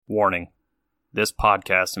Warning. This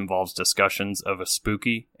podcast involves discussions of a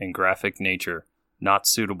spooky and graphic nature not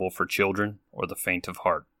suitable for children or the faint of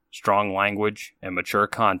heart. Strong language and mature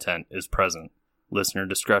content is present. Listener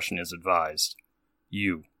discretion is advised.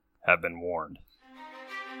 You have been warned.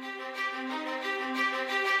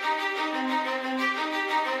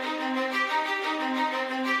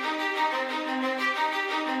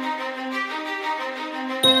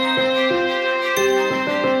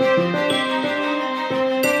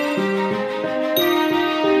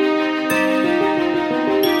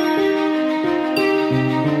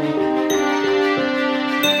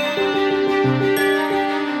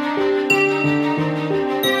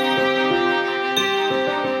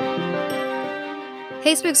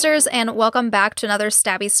 Hey Spooksters, and welcome back to another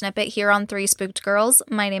Stabby Snippet here on Three Spooked Girls.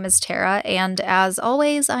 My name is Tara, and as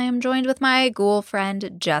always, I am joined with my ghoul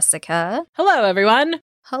friend, Jessica. Hello, everyone.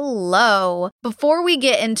 Hello. Before we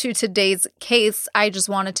get into today's case, I just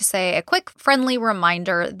wanted to say a quick friendly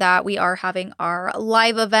reminder that we are having our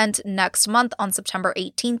live event next month on September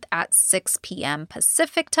 18th at 6 p.m.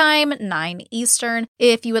 Pacific Time, 9 Eastern.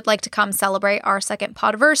 If you would like to come celebrate our second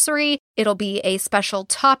podversary, it'll be a special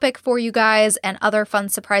topic for you guys and other fun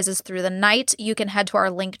surprises through the night. You can head to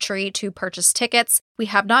our link tree to purchase tickets. We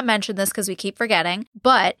have not mentioned this because we keep forgetting,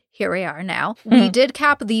 but here we are now. We did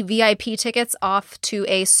cap the VIP tickets off to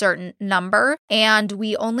a certain number, and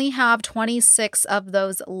we only have 26 of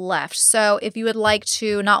those left. So if you would like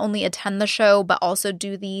to not only attend the show, but also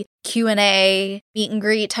do the Q&A, meet and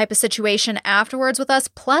greet type of situation afterwards with us,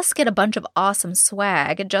 plus get a bunch of awesome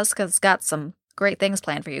swag, Jessica's got some great things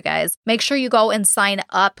planned for you guys. Make sure you go and sign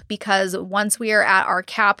up because once we are at our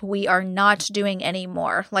cap, we are not doing any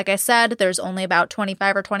more. Like I said, there's only about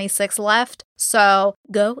 25 or 26 left. So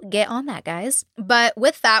go get on that, guys. But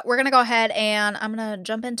with that, we're going to go ahead and I'm going to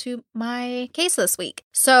jump into my case this week.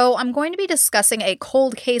 So I'm going to be discussing a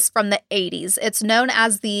cold case from the 80s. It's known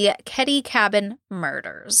as the Keddie Cabin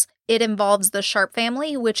Murders. It involves the Sharp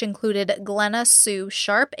family, which included Glenna Sue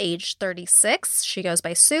Sharp, age 36. She goes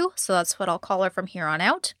by Sue, so that's what I'll call her from here on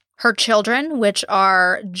out. Her children, which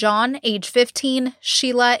are John, age 15,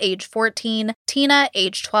 Sheila, age 14, Tina,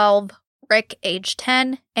 age 12, Rick, age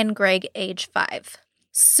 10, and Greg, age 5.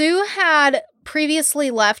 Sue had previously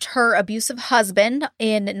left her abusive husband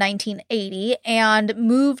in 1980 and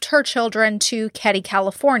moved her children to Keddie,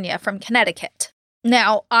 California from Connecticut.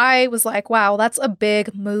 Now, I was like, wow, that's a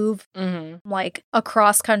big move, like a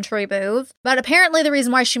cross-country move. But apparently the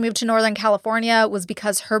reason why she moved to Northern California was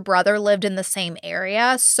because her brother lived in the same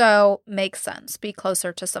area, so makes sense, be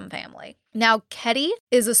closer to some family. Now, Keddie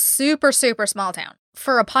is a super, super small town.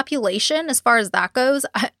 For a population, as far as that goes,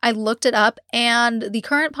 I looked it up, and the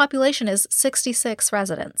current population is 66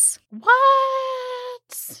 residents.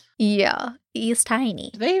 What? Yeah, he's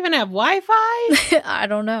tiny. Do they even have Wi-Fi? I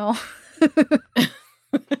don't know.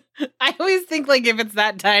 I always think, like, if it's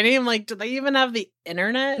that tiny, I'm like, do they even have the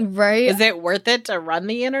internet? Right. Is it worth it to run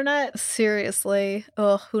the internet? Seriously.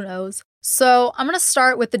 Oh, who knows? So I'm going to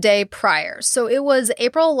start with the day prior. So it was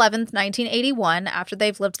April 11th, 1981, after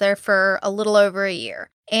they've lived there for a little over a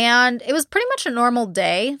year. And it was pretty much a normal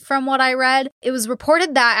day from what I read. It was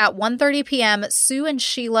reported that at 1:30 p.m., Sue and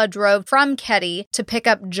Sheila drove from Keddie to pick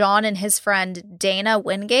up John and his friend Dana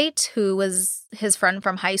Wingate, who was his friend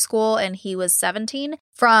from high school and he was 17,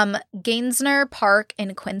 from Gainsner Park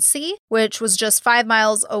in Quincy, which was just 5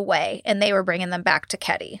 miles away, and they were bringing them back to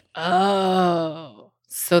Keddie. Oh,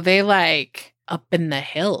 so they like up in the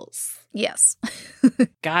hills. Yes.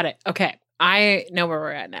 Got it. Okay. I know where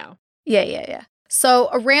we're at now. Yeah. So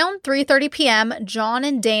around 3:30 p.m., John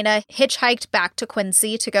and Dana hitchhiked back to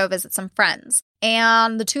Quincy to go visit some friends.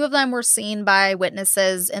 And the two of them were seen by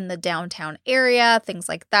witnesses in the downtown area, things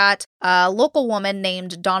like that. A local woman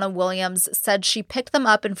named Donna Williams said she picked them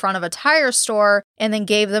up in front of a tire store and then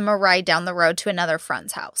gave them a ride down the road to another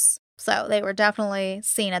friend's house. So they were definitely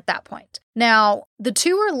seen at that point. Now, the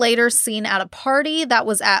two were later seen at a party that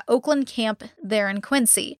was at Oakland Camp there in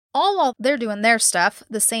Quincy. All while they're doing their stuff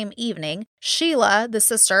the same evening, Sheila, the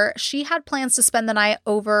sister, she had plans to spend the night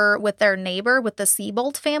over with their neighbor with the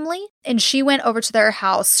Seabolt family, and she went over to their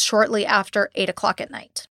house shortly after 8 o'clock at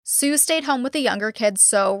night. Sue stayed home with the younger kids,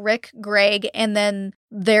 so Rick, Greg, and then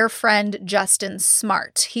their friend Justin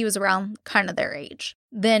Smart. He was around kind of their age.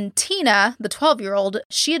 Then Tina, the 12-year-old,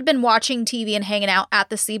 she had been watching TV and hanging out at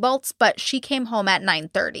the Seabolts, but she came home at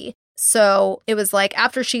 9:30. So it was like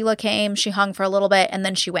after Sheila came, she hung for a little bit and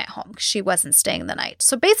then she went home. She wasn't staying the night.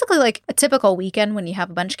 So basically like a typical weekend when you have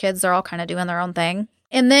a bunch of kids, they're all kind of doing their own thing.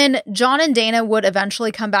 And then John and Dana would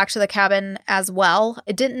eventually come back to the cabin as well.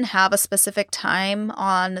 It didn't have a specific time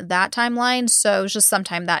on that timeline, so it was just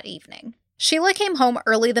sometime that evening. Sheila came home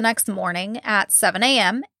early the next morning at 7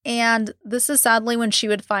 a.m., and this is sadly when she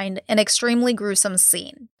would find an extremely gruesome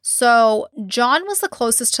scene. So, John was the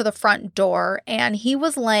closest to the front door, and he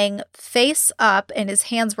was laying face up, and his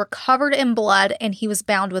hands were covered in blood, and he was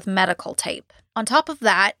bound with medical tape. On top of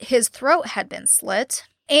that, his throat had been slit.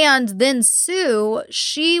 And then Sue,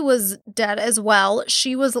 she was dead as well.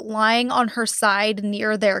 She was lying on her side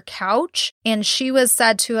near their couch, and she was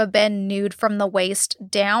said to have been nude from the waist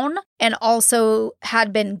down and also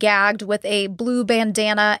had been gagged with a blue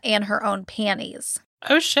bandana and her own panties.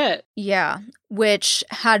 Oh, shit. Yeah, which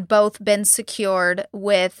had both been secured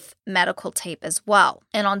with medical tape as well.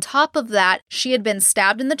 And on top of that, she had been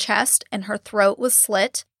stabbed in the chest and her throat was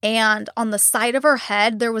slit. And on the side of her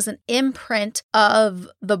head, there was an imprint of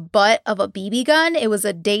the butt of a BB gun. It was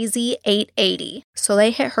a Daisy 880. So they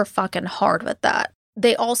hit her fucking hard with that.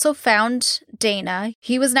 They also found Dana.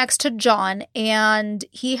 He was next to John, and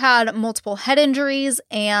he had multiple head injuries,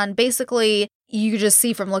 and basically you could just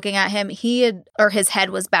see from looking at him, his head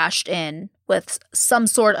was bashed in with some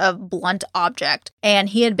sort of blunt object, and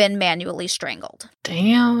he had been manually strangled.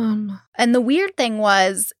 Damn. And the weird thing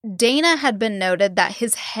was, Dana had been noted that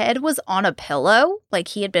his head was on a pillow, like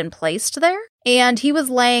he had been placed there, and he was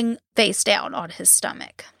laying face down on his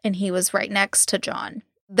stomach, and he was right next to John.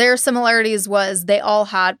 Their similarities was they all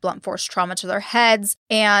had blunt force trauma to their heads,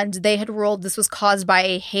 and they had ruled this was caused by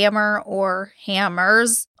a hammer or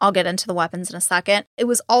hammers. I'll get into the weapons in a second. It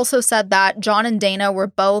was also said that John and Dana were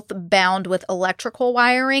both bound with electrical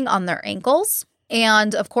wiring on their ankles.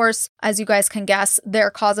 And of course, as you guys can guess, their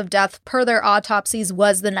cause of death per their autopsies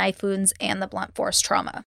was the knife wounds and the blunt force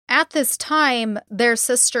trauma. At this time, their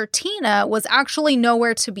sister Tina was actually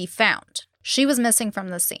nowhere to be found. She was missing from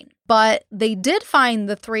the scene. But they did find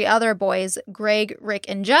the three other boys, Greg, Rick,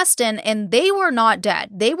 and Justin, and they were not dead.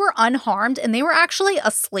 They were unharmed, and they were actually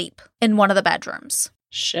asleep in one of the bedrooms.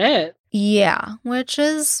 Shit. Yeah, which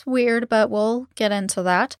is weird, but we'll get into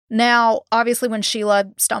that. Now, obviously, when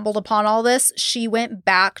Sheila stumbled upon all this, she went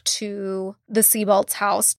back to the Seabolt's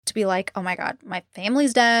house to be like, oh my God, my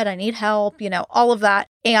family's dead. I need help, all of that.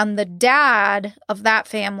 And the dad of that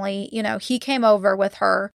family, he came over with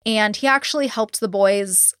her and he actually helped the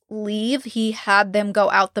boys leave. He had them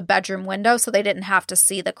go out the bedroom window so they didn't have to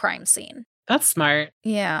see the crime scene. That's smart.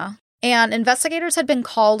 Yeah. And investigators had been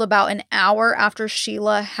called about an hour after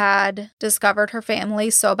Sheila had discovered her family,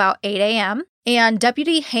 so about 8 a.m. And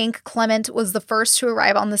Deputy Hank Clement was the first to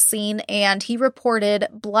arrive on the scene, and he reported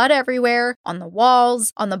blood everywhere, on the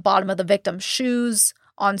walls, on the bottom of the victim's shoes,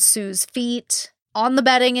 on Sue's feet, on the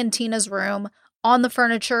bedding in Tina's room, on the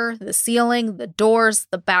furniture, the ceiling, the doors,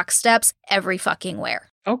 the back steps, every fucking where.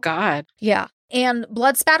 Oh, God. Yeah. And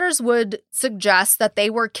blood spatters would suggest that they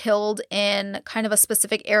were killed in kind of a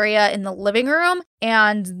specific area in the living room.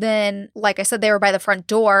 And then, like I said, they were by the front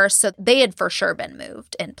door, so they had for sure been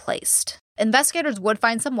moved and placed. Investigators would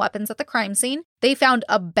find some weapons at the crime scene. They found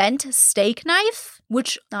a bent steak knife,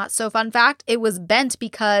 which, not so fun fact, it was bent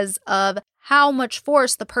because of how much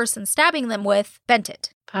force the person stabbing them with bent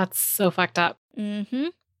it. That's so fucked up. Mm-hmm.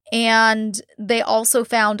 And they also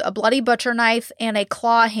found a bloody butcher knife and a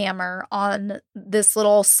claw hammer on this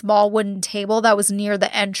little small wooden table that was near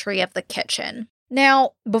the entry of the kitchen.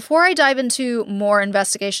 Now, before I dive into more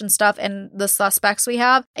investigation stuff and the suspects we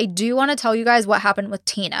have, I do want to tell you guys what happened with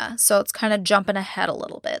Tina. So it's kind of jumping ahead a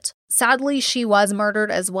little bit. Sadly, she was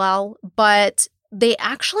murdered as well, but they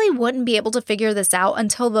actually wouldn't be able to figure this out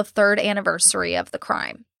until the 3rd anniversary of the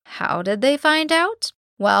crime. How did they find out?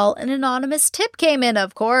 Well, an anonymous tip came in,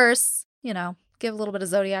 of course. Give a little bit of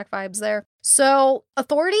Zodiac vibes there. So,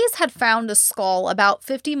 authorities had found a skull about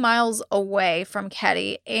 50 miles away from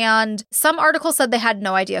Keddie, and some articles said they had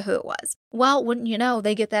no idea who it was. Well, wouldn't you know,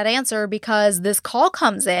 they get that answer because this call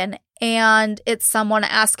comes in, and it's someone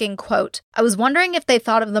asking, quote, I was wondering if they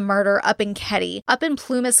thought of the murder up in Keddie, up in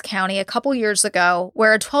Plumas County a couple years ago,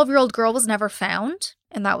 where a 12-year-old girl was never found.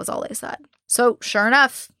 And that was all they said. So, sure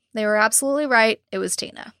enough, they were absolutely right. It was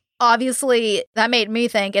Tina. Obviously, that made me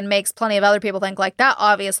think and makes plenty of other people think like that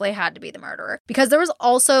obviously had to be the murderer. Because there was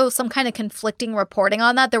also some kind of conflicting reporting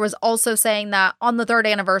on that. There was also saying that on the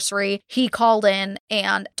 3rd anniversary, he called in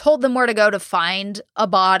and told them where to go to find a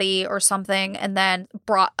body or something and then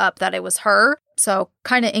brought up that it was her. So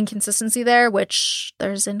kind of inconsistency there, which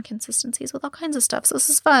there's inconsistencies with all kinds of stuff. So this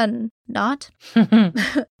is fun. not.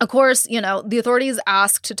 Of course, the authorities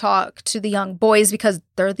asked to talk to the young boys because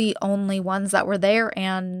they're the only ones that were there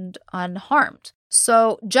and unharmed.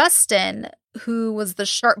 So Justin, who was the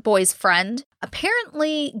Sharp boy's friend,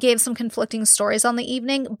 apparently gave some conflicting stories on the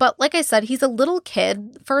evening. But like I said, he's a little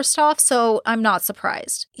kid, first off, so I'm not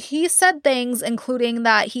surprised. He said things including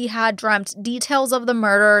that he had dreamt details of the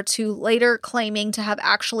murder to later claiming to have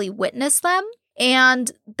actually witnessed them.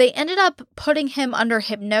 And they ended up putting him under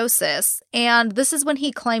hypnosis. And this is when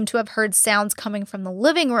he claimed to have heard sounds coming from the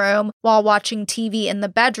living room while watching TV in the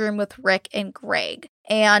bedroom with Rick and Greg.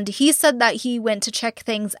 And he said that he went to check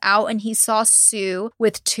things out and he saw Sue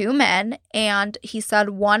with two men. And he said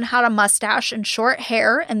one had a mustache and short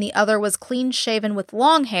hair and the other was clean shaven with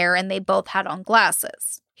long hair, and they both had on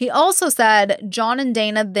glasses. He also said John and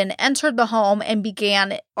Dana then entered the home and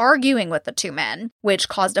began arguing with the two men, which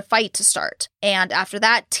caused a fight to start. And after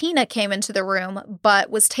that, Tina came into the room, but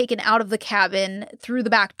was taken out of the cabin through the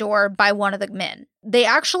back door by one of the men. They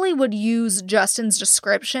actually would use Justin's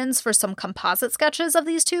descriptions for some composite sketches of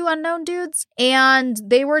these two unknown dudes, and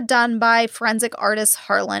they were done by forensic artist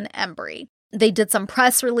Harlan Embry. They did some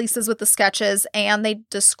press releases with the sketches, and they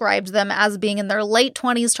described them as being in their late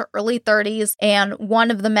 20s to early 30s, and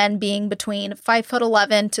one of the men being between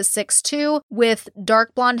 5'11" to 6'2" with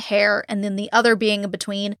dark blonde hair, and then the other being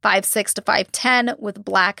between 5'6" to 5'10" with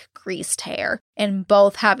black greased hair, and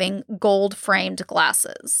both having gold-framed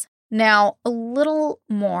glasses. Now, a little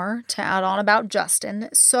more to add on about Justin.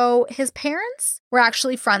 So his parents were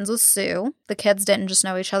actually friends with Sue. The kids didn't just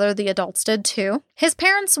know each other, the adults did too. His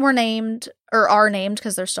parents were named, or are named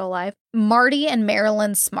because they're still alive, Marty and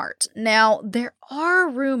Marilyn Smart. Now, there are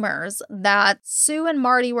rumors that Sue and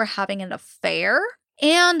Marty were having an affair.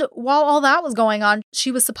 And while all that was going on, she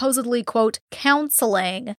was supposedly, quote,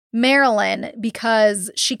 counseling Marilyn because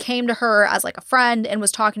she came to her as like a friend and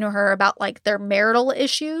was talking to her about like their marital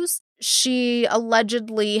issues. She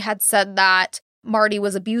allegedly had said that Marty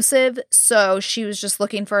was abusive, so she was just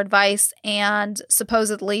looking for advice, and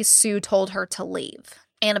supposedly Sue told her to leave.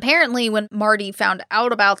 And apparently when Marty found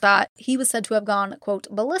out about that, he was said to have gone, quote,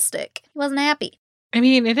 ballistic. He wasn't happy. I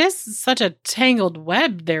mean, it is such a tangled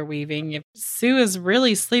web they're weaving. If Sue is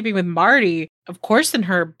really sleeping with Marty, of course in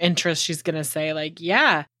her interest she's going to say, like,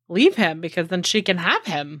 yeah, leave him, because then she can have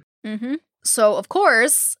him. Mm-hmm. So, of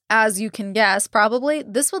course, as you can guess, probably,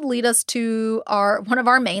 this would lead us to one of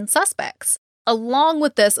our main suspects. Along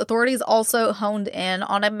with this, authorities also honed in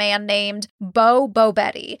on a man named Bo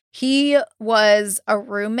Bobetti. He was a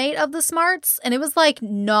roommate of the Smarts, and it was like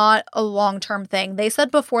not a long-term thing. They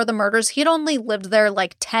said before the murders, he'd only lived there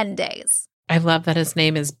like 10 days. I love that his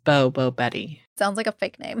name is Bo Bobetti. Sounds like a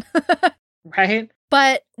fake name. Right?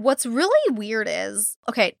 But what's really weird is,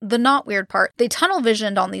 okay, the not weird part, they tunnel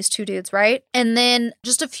visioned on these two dudes, right? And then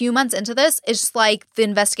just a few months into this, it's like the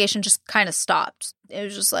investigation just kind of stopped. It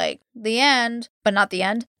was just like the end, but not the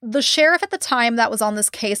end. The sheriff at the time that was on this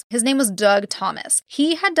case, his name was Doug Thomas.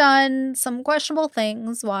 He had done some questionable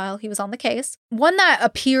things while he was on the case. One that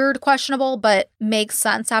appeared questionable, but makes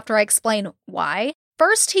sense after I explain why.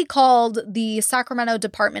 First, he called the Sacramento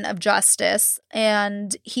Department of Justice,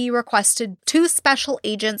 and he requested 2 special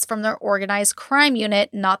agents from their organized crime unit,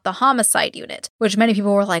 not the homicide unit, which many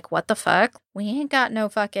people were like, what the fuck? We ain't got no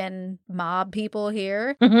fucking mob people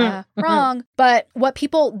here. Wrong. But what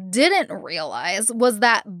people didn't realize was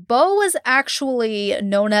that Bo was actually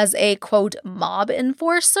known as a, quote, mob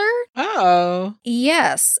enforcer. Oh.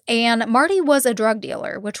 Yes, and Marty was a drug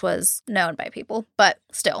dealer, which was known by people, but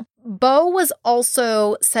still. Bo was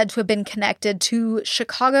also said to have been connected to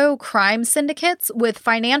Chicago crime syndicates with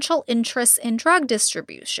financial interests in drug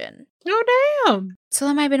distribution. Oh, damn. So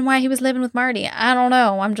that might have been why he was living with Marty. I don't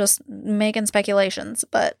know. I'm just making speculations,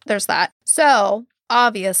 but there's that. So,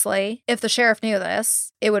 obviously, if the sheriff knew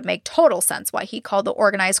this, it would make total sense why he called the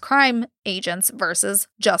organized crime agents versus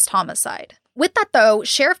just homicide. With that, though,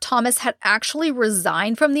 Sheriff Thomas had actually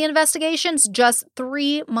resigned from the investigations just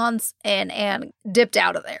 3 months in and dipped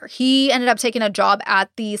out of there. He ended up taking a job at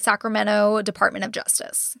the Sacramento Department of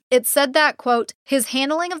Justice. It said that, quote, his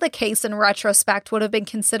handling of the case in retrospect would have been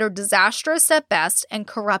considered disastrous at best and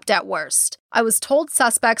corrupt at worst. I was told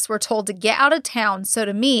suspects were told to get out of town, so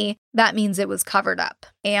to me, that means it was covered up.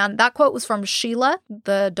 And that quote was from Sheila,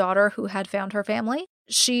 the daughter who had found her family.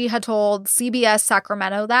 She had told CBS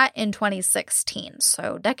Sacramento that in 2016,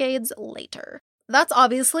 so decades later. That's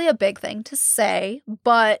obviously a big thing to say,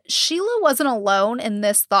 but Sheila wasn't alone in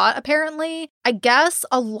this thought, apparently. I guess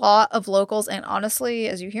a lot of locals, and honestly,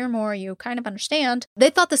 as you hear more, you kind of understand, they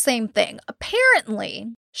thought the same thing.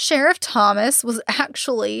 Apparently, Sheriff Thomas was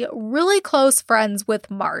actually really close friends with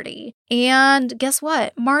Marty. And guess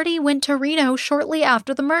what? Marty went to Reno shortly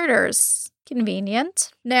after the murders.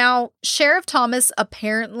 Convenient. Now, Sheriff Thomas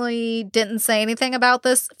apparently didn't say anything about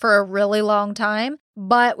this for a really long time,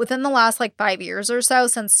 but within the last 5 years or so,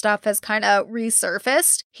 since stuff has kind of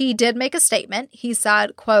resurfaced, he did make a statement. He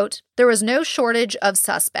said, quote, "There was no shortage of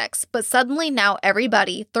suspects, but suddenly now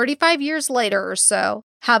everybody, 35 years later or so,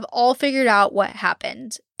 have all figured out what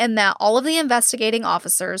happened, and that all of the investigating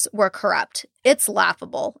officers were corrupt. It's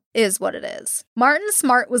laughable, is what it is. Martin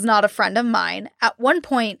Smart was not a friend of mine. At one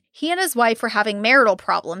point, he and his wife were having marital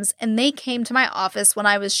problems, and they came to my office when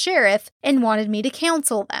I was sheriff and wanted me to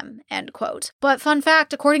counsel them," end quote. But fun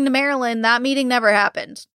fact, according to Marilyn, that meeting never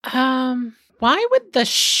happened. Why would the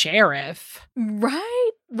sheriff?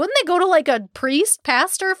 Right? Wouldn't they go to a priest,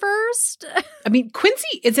 pastor first? I mean,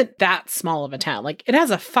 Quincy isn't that small of a town. It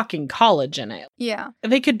has a fucking college in it. Yeah.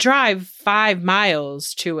 They could drive 5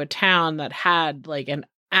 miles to a town that had an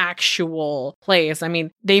actual place. I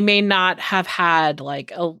mean, they may not have had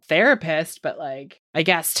a therapist, but I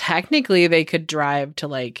guess technically they could drive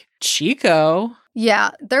to Chico.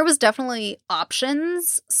 Yeah, there was definitely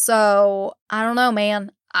options. So I don't know,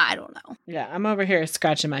 man. I don't know. Yeah, I'm over here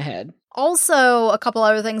scratching my head. Also, a couple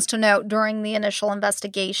other things to note during the initial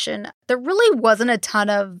investigation. There really wasn't a ton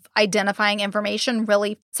of identifying information,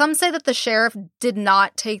 really. Some say that the sheriff did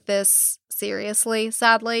not take this seriously,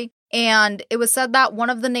 sadly. And it was said that one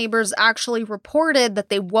of the neighbors actually reported that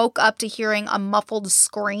they woke up to hearing a muffled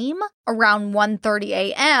scream around 1:30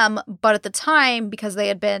 a.m. But at the time, because they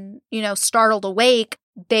had been, startled awake,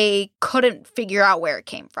 they couldn't figure out where it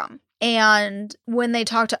came from. And when they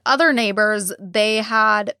talked to other neighbors, they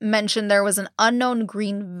had mentioned there was an unknown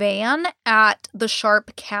green van at the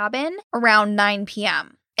Sharp cabin around 9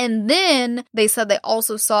 p.m. And then they said they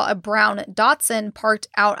also saw a brown Datsun parked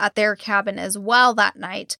out at their cabin as well that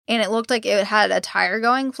night. And it looked like it had a tire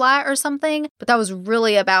going flat or something, but that was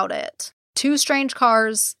really about it. 2 strange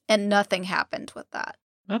cars, and nothing happened with that.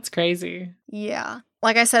 That's crazy. Yeah.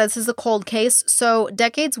 Like I said, this is a cold case, so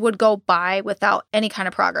decades would go by without any kind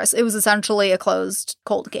of progress. It was essentially a closed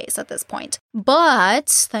cold case at this point. But,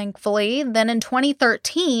 thankfully, then in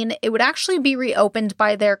 2013, it would actually be reopened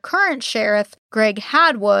by their current sheriff, Greg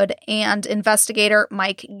Hadwood, and investigator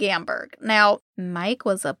Mike Gamberg. Now, Mike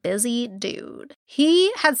was a busy dude.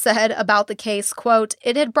 He had said about the case, quote,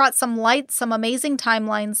 "It had brought some light, some amazing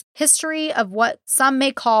timelines, history of what some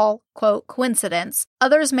may call, quote, coincidence.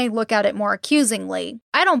 Others may look at it more accusingly.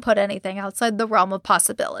 I don't put anything outside the realm of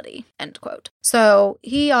possibility," end quote. So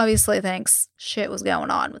he obviously thinks shit was going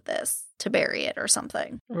on with this to bury it or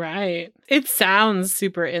something. Right. It sounds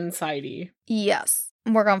super insidey. Yes.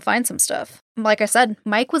 We're going to find some stuff. Like I said,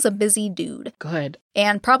 Mike was a busy dude. Good.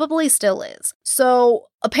 And probably still is. So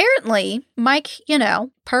apparently, Mike,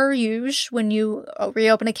 per usual, when you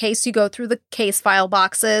reopen a case, you go through the case file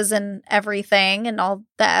boxes and everything and all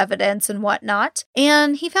the evidence and whatnot.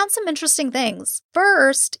 And he found some interesting things.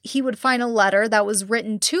 First, he would find a letter that was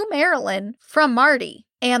written to Marilyn from Marty.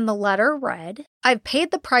 And the letter read, "I've paid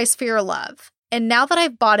the price for your love. And now that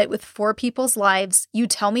I've bought it with 4 people's lives, you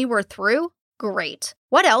tell me we're through? Great.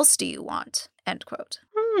 What else do you want?" End quote.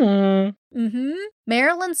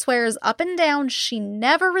 Marilyn swears up and down she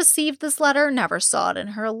never received this letter, never saw it in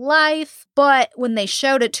her life, but when they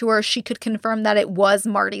showed it to her, she could confirm that it was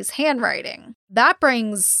Marty's handwriting. That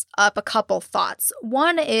brings up a couple thoughts.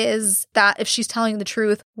 One is that if she's telling the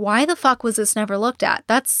truth, why the fuck was this never looked at?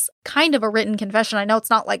 That's kind of a written confession. I know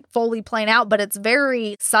it's not fully plain out, but it's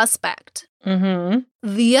very suspect.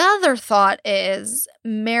 The other thought is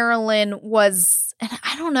Marilyn was, and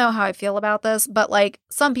I don't know how I feel about this, but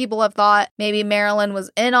some people have thought maybe Marilyn was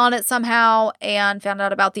in on it somehow and found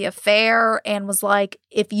out about the affair and was like,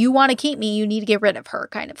 if you want to keep me, you need to get rid of her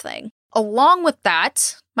kind of thing. Along with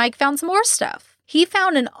that, Mike found some more stuff. He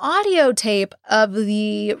found an audio tape of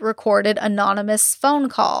the recorded anonymous phone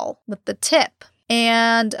call with the tip.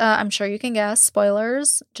 And I'm sure you can guess,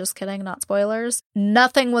 spoilers, just kidding, not spoilers.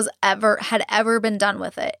 Nothing had ever been done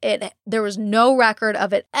with it. There was no record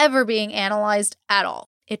of it ever being analyzed at all.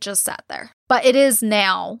 It just sat there. But it is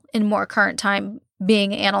now, in more current time,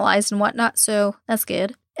 being analyzed and whatnot, so that's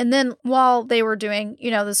good. And then while they were doing,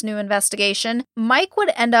 this new investigation, Mike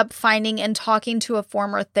would end up finding and talking to a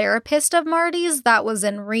former therapist of Marty's that was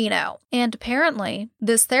in Reno. And apparently,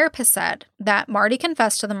 this therapist said that Marty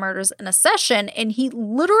confessed to the murders in a session, and he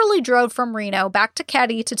literally drove from Reno back to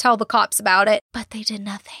Keddie to tell the cops about it, but they did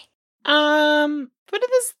nothing. What did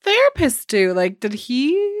this therapist do? Did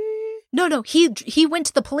he... No, he went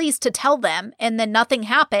to the police to tell them, and then nothing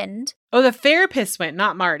happened. Oh, the therapist went,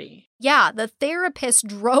 not Marty. Yeah, the therapist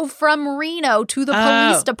drove from Reno to the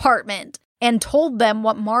police department and told them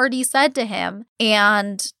what Marty said to him,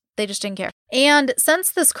 and they just didn't care. And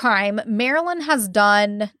since this crime, Marilyn has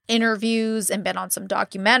done interviews and been on some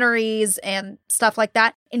documentaries and stuff like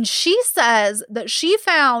that. And she says that she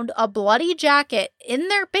found a bloody jacket in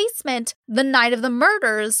their basement the night of the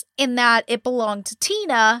murders and that it belonged to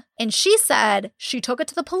Tina. And she said she took it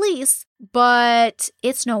to the police, but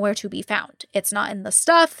it's nowhere to be found. It's not in the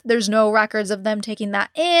stuff. There's no records of them taking that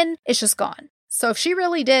in. It's just gone. So if she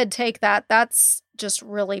really did take that, that's just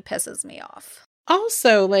really pisses me off.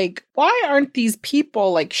 Also, like, why aren't these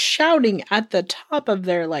people, like, shouting at the top of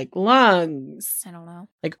their, like, lungs? I don't know.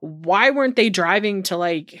 Like, why weren't they driving to,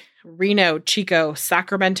 like, Reno, Chico,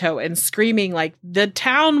 Sacramento and screaming, like, the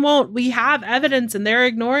town won't, we have evidence and they're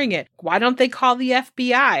ignoring it. Why don't they call the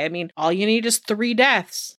FBI? I mean, all you need is 3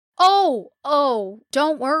 deaths. Oh,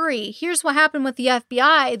 don't worry. Here's what happened with the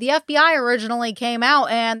FBI. The FBI originally came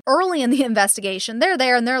out and early in the investigation, they're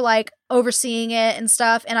there and they're like overseeing it and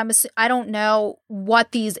stuff. And I don't know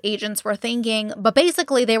what these agents were thinking, but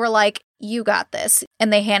basically they were like, you got this.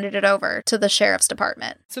 And they handed it over to the sheriff's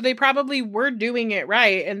department. So they probably were doing it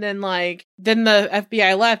right. And then the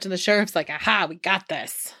FBI left and the sheriff's like, aha, we got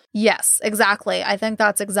this. Yes, exactly. I think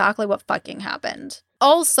that's exactly what fucking happened.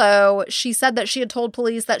 Also, she said that she had told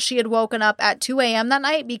police that she had woken up at 2 a.m. that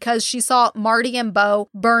night because she saw Marty and Bo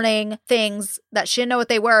burning things that she didn't know what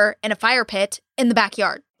they were in a fire pit in the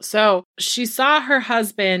backyard. So she saw her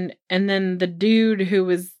husband and then the dude who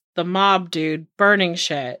was the mob dude burning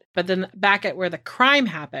shit. But then back at where the crime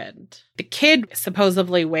happened, the kid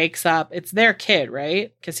supposedly wakes up. It's their kid,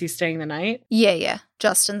 right? Because he's staying the night? Yeah.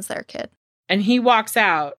 Justin's their kid. And he walks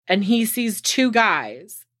out and he sees 2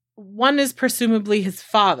 guys. One is presumably his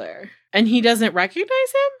father, and he doesn't recognize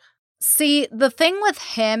him? See, the thing with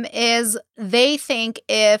him is they think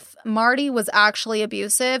if Marty was actually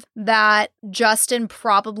abusive, that Justin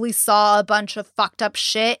probably saw a bunch of fucked up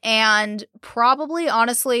shit, and probably,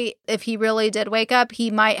 honestly, if he really did wake up,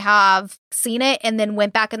 he might have seen it and then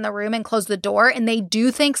went back in the room and closed the door. And they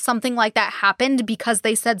do think something like that happened because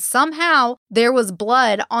they said somehow there was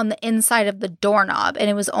blood on the inside of the doorknob,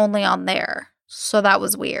 and it was only on there. So that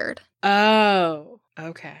was weird. Oh,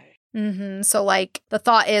 okay. So, like, the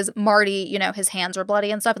thought is Marty, his hands were bloody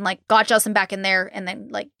and stuff and, like, got Justin back in there and then,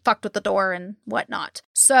 like, fucked with the door and whatnot.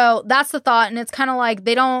 So that's the thought. And it's kind of like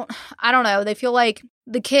they don't know. They feel like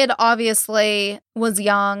the kid obviously was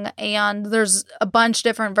young and there's a bunch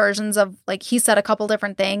different versions of, like, he said a couple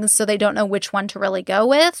different things. So they don't know which one to really go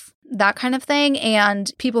with, that kind of thing. And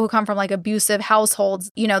people who come from, like, abusive households,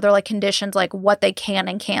 they're, like, conditioned, like, what they can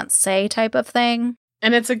and can't say type of thing.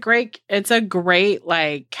 And it's a great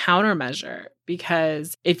like countermeasure,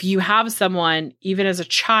 because if you have someone, even as a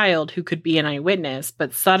child, who could be an eyewitness,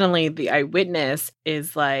 but suddenly the eyewitness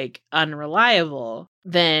is like unreliable,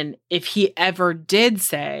 then if he ever did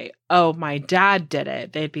say, oh, my dad did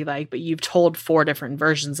it, they'd be like, but you've told 4 different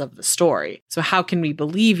versions of the story. So how can we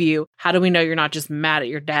believe you? How do we know you're not just mad at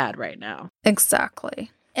your dad right now? Exactly.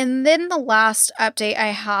 And then the last update I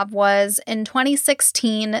have was in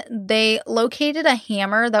 2016, they located a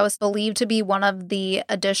hammer that was believed to be one of the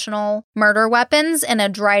additional murder weapons in a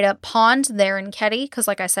dried up pond there in Keddie. Because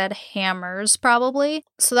like I said, hammers probably.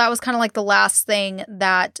 So that was kind of like the last thing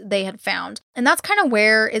that they had found. And that's kind of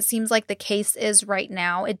where it seems like the case is right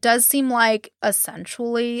now. It does seem like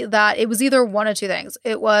essentially that it was either one of 2 things.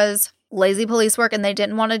 It was lazy police work and they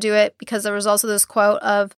didn't want to do it because there was also this quote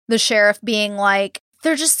of the sheriff being like,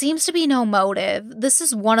 there just seems to be no motive. This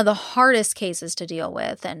is one of the hardest cases to deal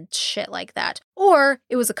with and shit like that. Or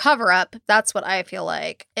it was a cover-up. That's what I feel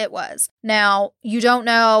like it was. Now, you don't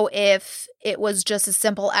know if it was just as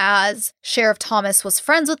simple as Sheriff Thomas was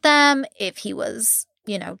friends with them, if he was,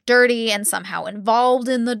 dirty and somehow involved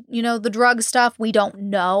in the, the drug stuff. We don't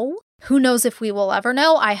know. Who knows if we will ever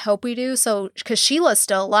know? I hope we do. So, because Sheila's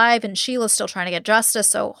still alive and Sheila's still trying to get justice.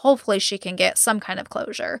 So hopefully she can get some kind of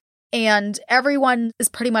closure. And everyone is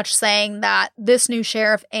pretty much saying that this new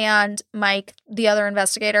sheriff and Mike, the other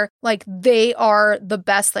investigator, like, they are the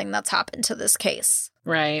best thing that's happened to this case.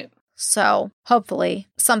 Right. So hopefully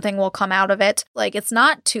something will come out of it. Like, it's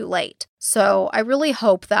not too late. So I really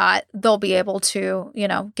hope that they'll be able to,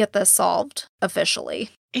 get this solved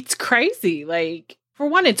officially. It's crazy. Like, for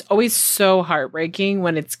one, it's always so heartbreaking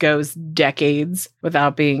when it goes decades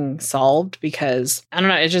without being solved because, I don't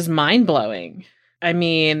know, it's just mind-blowing. I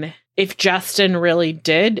mean, if Justin really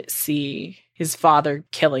did see his father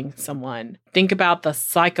killing someone, think about the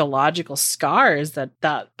psychological scars that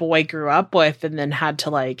that boy grew up with and then had to,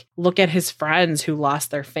 like, look at his friends who lost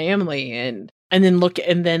their family. And and then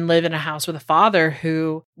live in a house with a father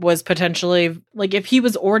who was potentially, like, if he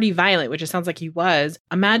was already violent, which it sounds like he was,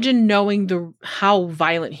 imagine knowing how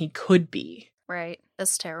violent he could be. Right.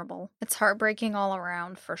 It's terrible. It's heartbreaking all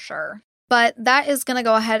around for sure. But that is going to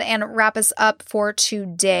go ahead and wrap us up for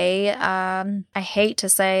today. I hate to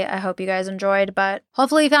say I hope you guys enjoyed, but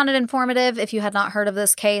hopefully you found it informative if you had not heard of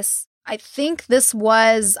this case. I think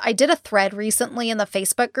I did a thread recently in the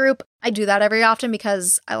Facebook group. I do that every often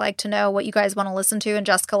because I like to know what you guys want to listen to, and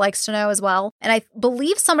Jessica likes to know as well. And I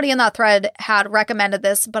believe somebody in that thread had recommended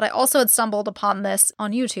this, but I also had stumbled upon this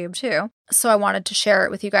on YouTube too. So I wanted to share it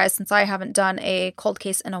with you guys since I haven't done a cold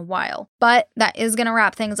case in a while. But that is going to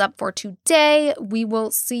wrap things up for today. We will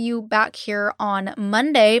see you back here on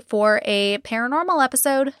Monday for a paranormal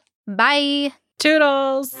episode. Bye!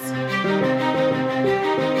 Toodles!